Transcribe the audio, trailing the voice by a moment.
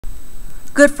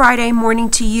Good Friday morning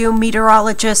to you,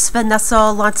 meteorologist Vanessa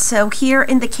Alonso here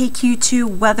in the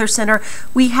KQ2 Weather Center.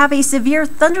 We have a severe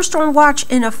thunderstorm watch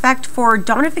in effect for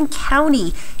Donovan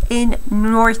County in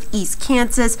northeast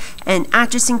Kansas and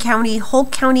Atchison County,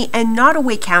 Holt County, and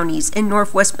Nottoway counties in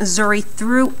northwest Missouri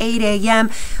through 8 a.m.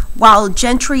 while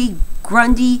Gentry,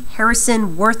 Grundy,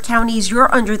 Harrison, Worth counties,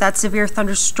 you're under that severe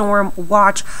thunderstorm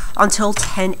watch until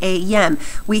 10 a.m.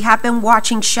 We have been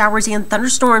watching showers and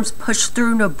thunderstorms push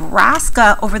through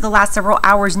Nebraska over the last several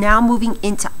hours, now moving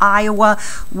into Iowa,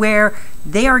 where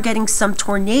they are getting some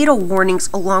tornado warnings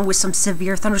along with some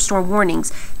severe thunderstorm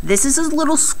warnings. This is a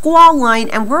little squall line,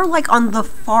 and we're like on the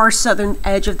far southern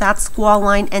edge of that squall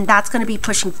line, and that's going to be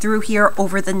pushing through here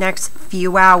over the next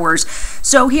few hours.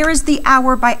 So here is the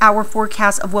hour-by-hour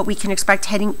forecast of what we can expect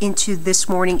heading into this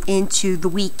morning, into the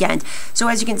weekend. So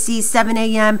as you can see, 7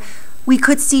 a.m., we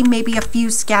could see maybe a few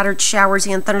scattered showers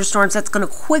and thunderstorms. That's going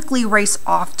to quickly race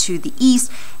off to the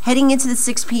east. Heading into the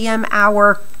 6 p.m.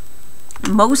 hour,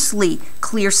 mostly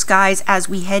clear skies as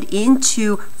we head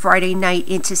into Friday night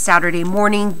into Saturday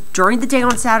morning. During the day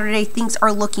on Saturday, things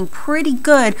are looking pretty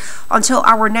good until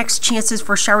our next chances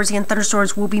for showers and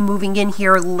thunderstorms will be moving in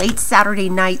here late Saturday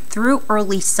night through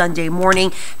early Sunday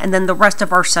morning, and then the rest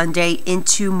of our Sunday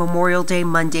into Memorial Day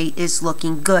Monday is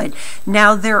looking good.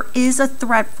 Now there is a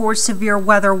threat for severe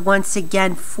weather once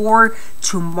again for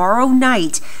tomorrow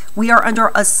night. We are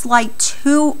under a slight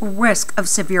 2 risk of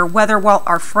severe weather, while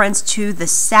our friends to the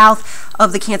south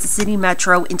of the Kansas City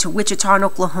metro into Wichita and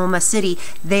Oklahoma City,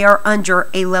 they are under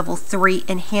a level 3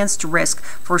 enhanced risk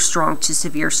for strong to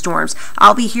severe storms.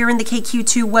 I'll be here in the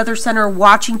KQ2 Weather Center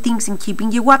watching things and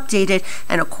keeping you updated.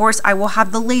 And of course, I will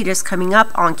have the latest coming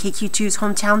up on KQ2's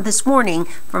Hometown this morning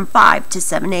from 5 to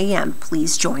 7 a.m.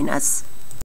 Please join us.